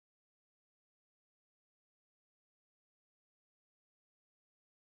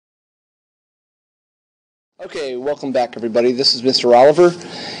Okay, welcome back everybody. This is Mr. Oliver.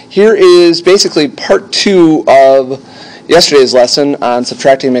 Here is basically part 2 of yesterday's lesson on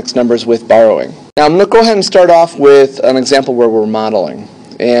subtracting mixed numbers with borrowing. Now I'm going to go ahead and start off with an example where we're modeling.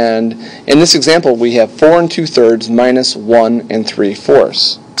 And in this example we have 4 2/3 minus 1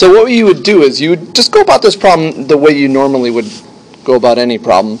 3/4. So what you would do is you would just go about this problem the way you normally would go about any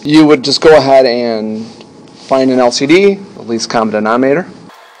problem. You would just go ahead and find an LCD, the least common denominator.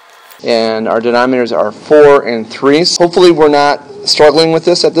 And our denominators are 4 and 3. So hopefully we're not struggling with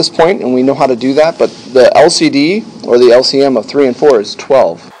this at this point and we know how to do that, but the LCD or the LCM of 3 and 4 is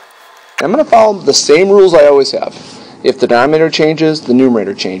 12. And I'm going to follow the same rules I always have. If the denominator changes, the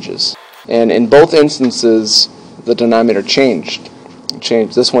numerator changes. And in both instances the denominator changed.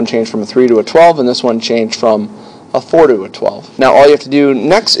 This one changed from a 3 to a 12 and this one changed from a 4 to a 12. Now all you have to do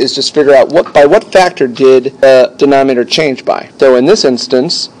next is just figure out by what factor did the denominator change by. So in this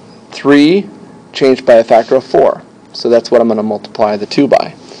instance 3 changed by a factor of 4. So that's what I'm going to multiply the 2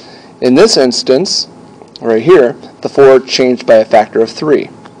 by. In this instance, right here, the 4 changed by a factor of 3.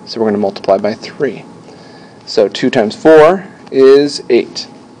 So we're going to multiply by 3. So 2 times 4 is 8.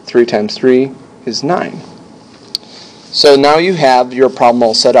 3 times 3 is 9. So now you have your problem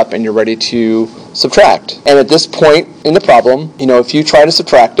all set up and you're ready to subtract. And at this point in the problem, if you try to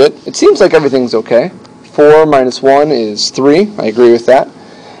subtract it, it seems like everything's okay. 4 minus 1 is 3. I agree with that.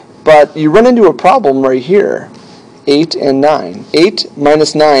 But you run into a problem right here, 8 and 9. 8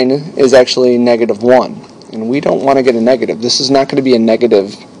 minus 9 is actually negative 1, and we don't want to get a negative. This is not going to be a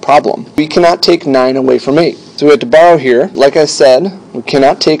negative problem. We cannot take 9 away from 8. So we have to borrow here. Like I said, we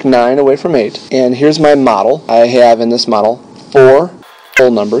cannot take 9 away from 8. And here's my model. I have in this model 4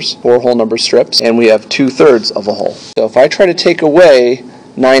 whole number strips, and we have 2/3 of a whole. So if I try to take away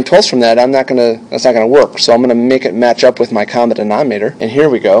 9/12 from that, that's not gonna work. So I'm gonna make it match up with my common denominator. And here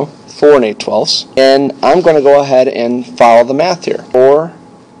we go, 4 and 8/12. And I'm gonna go ahead and follow the math here. 4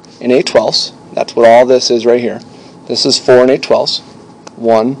 and 8/12. That's what all this is right here. This is 4 and 8/12.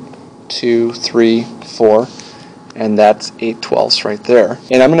 1, 2, 3, 4, and that's 8/12 right there.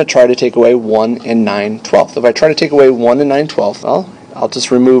 And I'm gonna try to take away 1 and 9/12. If I try to take away 1 and 9/12, well, I'll just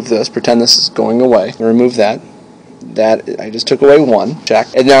remove this. Pretend this is going away. Remove that. I just took away 1, check,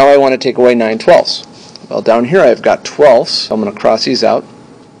 and now I want to take away 9/12. Well, down here I've got 12, so I'm going to cross these out.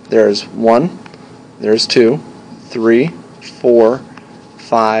 There's 1, there's 2, 3, 4,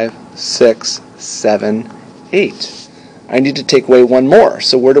 5, 6, 7, 8. I need to take away 1 more,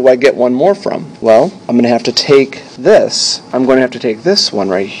 so where do I get 1 more from? Well, I'm going to have to take this. I'm going to have to take this one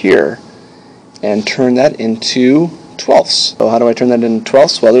right here and turn that into 12ths. So how do I turn that into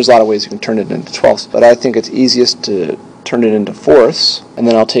 12ths? Well, there's a lot of ways you can turn it into 12ths, but I think it's easiest to turn it into fourths, and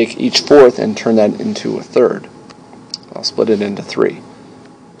then I'll take each fourth and turn that into a third. I'll split it into 3.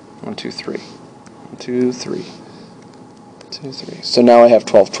 1, 2, 3. 1, 2, 3. 2, 3. So now I have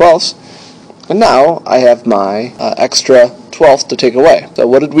 12/12ths, and now I have my extra 12th to take away. So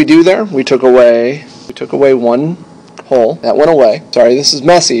what did we do there? We took away 1 whole. That went away. Sorry, this is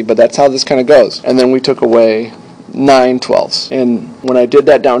messy, but that's how this kind of goes. And then we took away 9/12. And when I did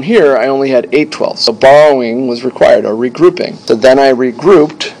that down here, I only had 8/12. So borrowing was required, or regrouping. So then I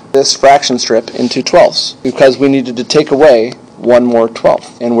regrouped this fraction strip into 12ths because we needed to take away 1 more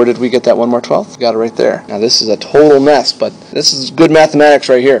 12th. And where did we get that 1 more 12th? We got it right there. Now this is a total mess, but this is good mathematics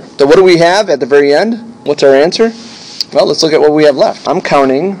right here. So what do we have at the very end? What's our answer? Well, let's look at what we have left. I'm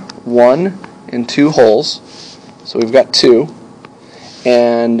counting 1 and 2 wholes. So we've got 2.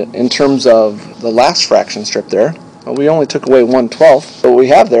 And in terms of the last fraction strip there, well, we only took away 1/12. So what we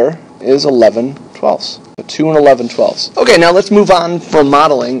have there is 11/12. So 2 and 11/12. Okay, now let's move on from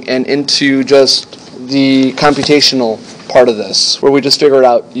modeling and into just the computational part of this, where we just figure it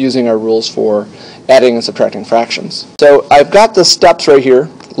out using our rules for adding and subtracting fractions. So I've got the steps right here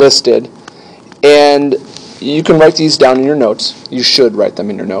listed, and you can write these down in your notes. You should write them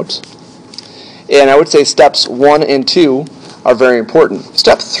in your notes. And I would say steps 1 and 2 are very important.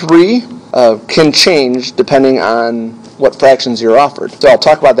 Step 3 can change depending on what fractions you're offered. So I'll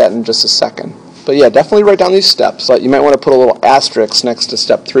talk about that in just a second. But yeah, definitely write down these steps. But you might want to put a little asterisk next to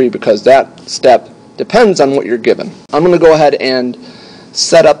step 3 because that step depends on what you're given. I'm going to go ahead and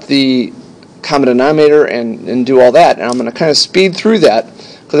set up the common denominator and do all that. And I'm going to kind of speed through that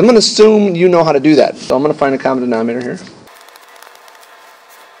because I'm going to assume you know how to do that. So I'm going to find a common denominator here.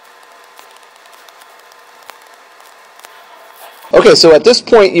 Okay, so at this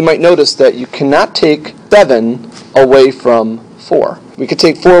point you might notice that you cannot take 7 away from 4. We could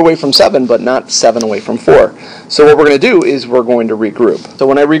take 4 away from 7, but not 7 away from 4. So what we're going to do is we're going to regroup. So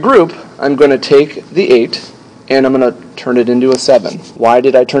when I regroup, I'm going to take the 8 and I'm going to turn it into a 7. Why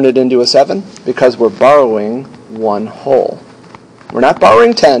did I turn it into a 7? Because we're borrowing 1 whole. We're not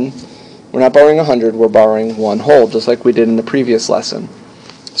borrowing 10, we're not borrowing 100, we're borrowing 1 whole, just like we did in the previous lesson.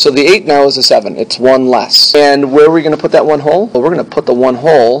 So the 8 now is a 7. It's 1 less. And where are we going to put that 1 whole? Well, we're going to put the 1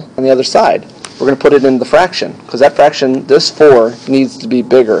 whole on the other side. We're going to put it in the fraction, because that fraction, this 4, needs to be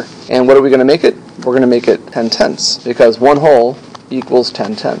bigger. And what are we going to make it? We're going to make it 10 tenths, because 1 whole equals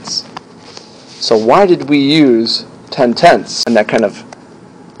 10 tenths. So why did we use 10 tenths? And that kind of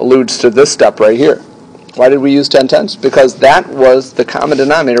alludes to this step right here. Why did we use 10 tenths? Because that was the common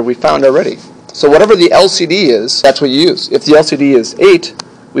denominator we found already. So whatever the LCD is, that's what you use. If the LCD is 8,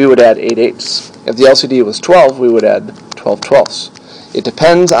 we would add 8 eighths. If the LCD was 12, we would add 12 twelfths. It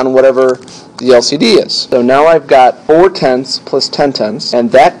depends on whatever the LCD is. So now I've got 4 tenths plus 10 tenths, and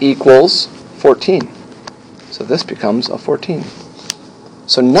that equals 14. So this becomes a 14.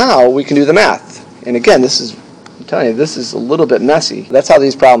 So now we can do the math. And again, I'm telling you, this is a little bit messy. That's how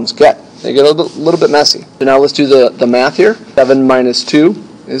these problems get. They get a little bit messy. So now let's do the math here. 7 minus 2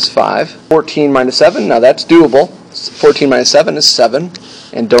 is 5. 14 minus 7, now that's doable. 14 minus 7 is 7.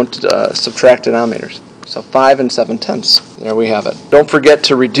 And don't subtract denominators. So 5 and 7 tenths. There we have it. Don't forget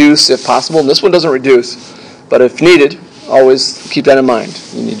to reduce if possible. And this one doesn't reduce, but if needed, always keep that in mind.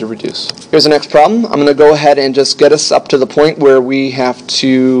 You need to reduce. Here's the next problem. I'm going to go ahead and just get us up to the point where we have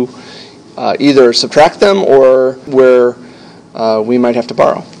to either subtract them or where we might have to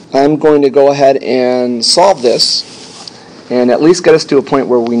borrow. I'm going to go ahead and solve this and at least get us to a point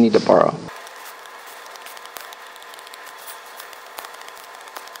where we need to borrow.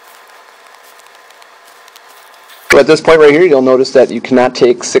 So at this point right here, you'll notice that you cannot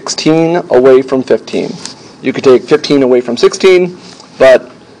take 16 away from 15. You could take 15 away from 16, but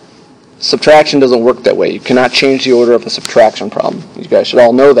subtraction doesn't work that way. You cannot change the order of a subtraction problem. You guys should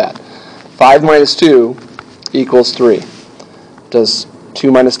all know that. 5 minus 2 equals 3. Does 2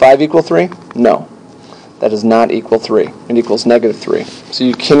 minus 5 equal 3? No. That does not equal 3. It equals negative 3. So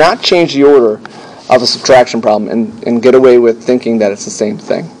you cannot change the order of a subtraction problem and get away with thinking that it's the same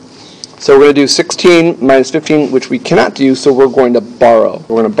thing. So we're going to do 16 minus 15, which we cannot do, so we're going to borrow.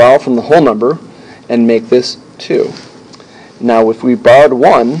 We're going to borrow from the whole number and make this 2. Now if we borrowed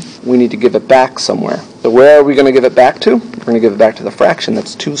 1, we need to give it back somewhere. So where are we going to give it back to? We're going to give it back to the fraction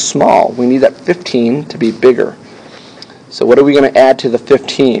that's too small. We need that 15 to be bigger. So what are we going to add to the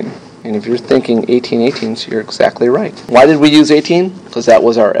 15? And if you're thinking 18/18ths, you're exactly right. Why did we use 18? Because that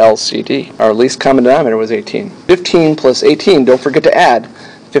was our LCD. Our least common denominator was 18. 15 plus 18, don't forget to add.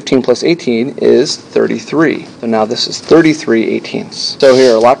 15 plus 18 is 33. So now this is 33/18ths. So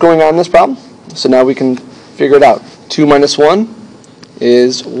here, a lot going on in this problem. So now we can figure it out. 2 minus 1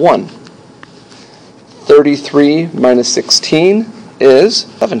 is 1. 33 minus 16 is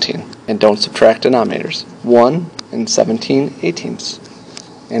 17. And don't subtract denominators. 1 and 17/18ths.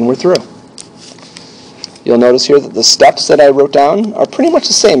 And we're through. You'll notice here that the steps that I wrote down are pretty much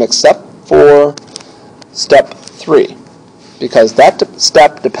the same except for step 3. Because that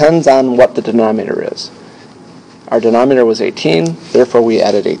step depends on what the denominator is. Our denominator was 18, therefore we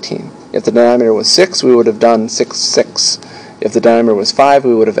added 18. If the denominator was 6, we would have done 6/6. If the denominator was 5,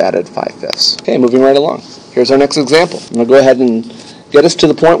 we would have added 5/5. Okay, moving right along. Here's our next example. I'm going to go ahead and get us to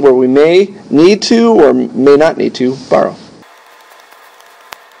the point where we may need to or may not need to borrow.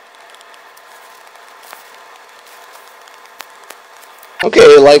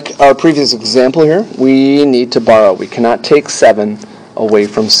 Okay, like our previous example here, we need to borrow. We cannot take 7 away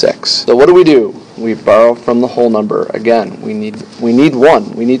from 6. So what do? We borrow from the whole number. Again, we need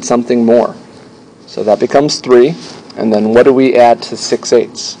 1. We need something more. So that becomes 3. And then what do we add to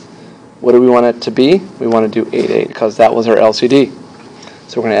 6/8? What do we want it to be? We want to do 8/8 because that was our LCD.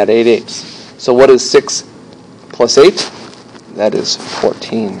 So we're going to add 8/8. So what is 6 plus 8? That is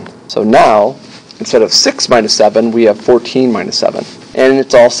 14. So now, instead of 6 minus 7, we have 14 minus 7. And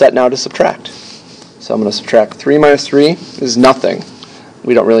it's all set now to subtract. So I'm going to subtract 3 minus 3 is nothing.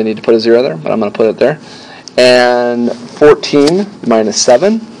 We don't really need to put a 0 there, but I'm going to put it there. And 14 minus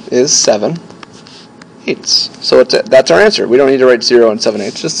 7 is 7/8. So that's our answer. We don't need to write 0 and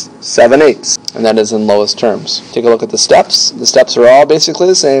 7/8, just 7/8. And that is in lowest terms. Take a look at the steps. The steps are all basically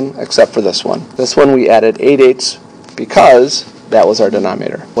the same except for this one. This one we added 8/8 because that was our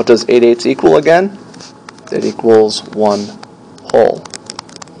denominator. What does 8/8 equal again? It equals 1 whole.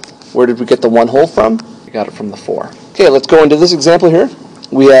 Where did we get the 1 whole from? We got it from the 4. Okay, let's go into this example here.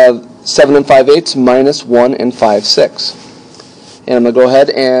 We have 7 and 5/8 minus 1 and 5/6. And I'm going to go ahead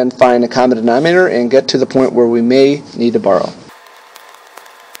and find a common denominator and get to the point where we may need to borrow.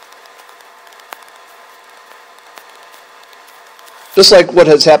 Just like what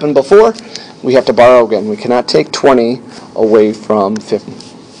has happened before, we have to borrow again. We cannot take 20 away from 50.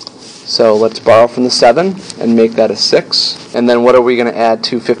 So let's borrow from the 7 and make that a 6. And then what are we going to add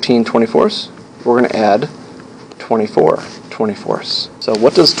to 15 24ths? We're going to add 24 24ths. So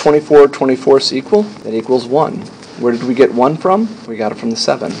what does 24 24ths equal? That equals 1. Where did we get 1 from? We got it from the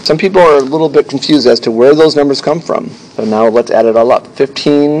 7. Some people are a little bit confused as to where those numbers come from. So now let's add it all up.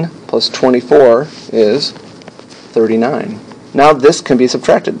 15 plus 24 is 39. Now this can be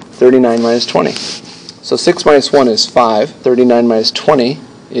subtracted. 39 minus 20. So 6 minus 1 is 5. 39 minus 20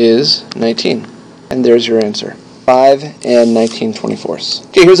 is 19. And there's your answer. 5 and 19 24ths.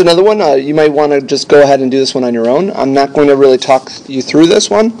 Okay, here's another one. You might want to just go ahead and do this one on your own. I'm not going to really talk you through this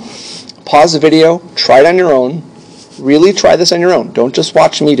one. Pause the video, try it on your own. Really try this on your own. Don't just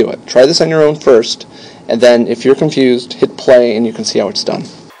watch me do it. Try this on your own first, and then if you're confused, hit play and you can see how it's done.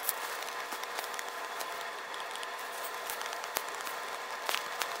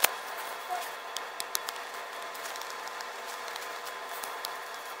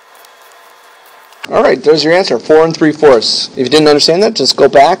 Alright, there's your answer, 4 3/4. If you didn't understand that, just go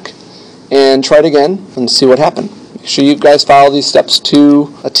back and try it again and see what happened. Make sure you guys follow these steps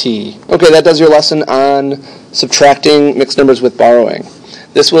to a T. Okay, that does your lesson on subtracting mixed numbers with borrowing.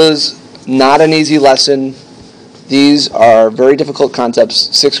 This was not an easy lesson. These are very difficult concepts.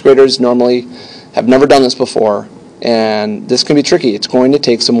 6th graders normally have never done this before, and this can be tricky. It's going to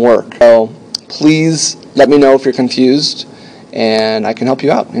take some work. So please let me know if you're confused, and I can help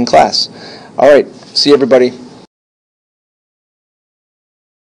you out in class. Alright, see you everybody.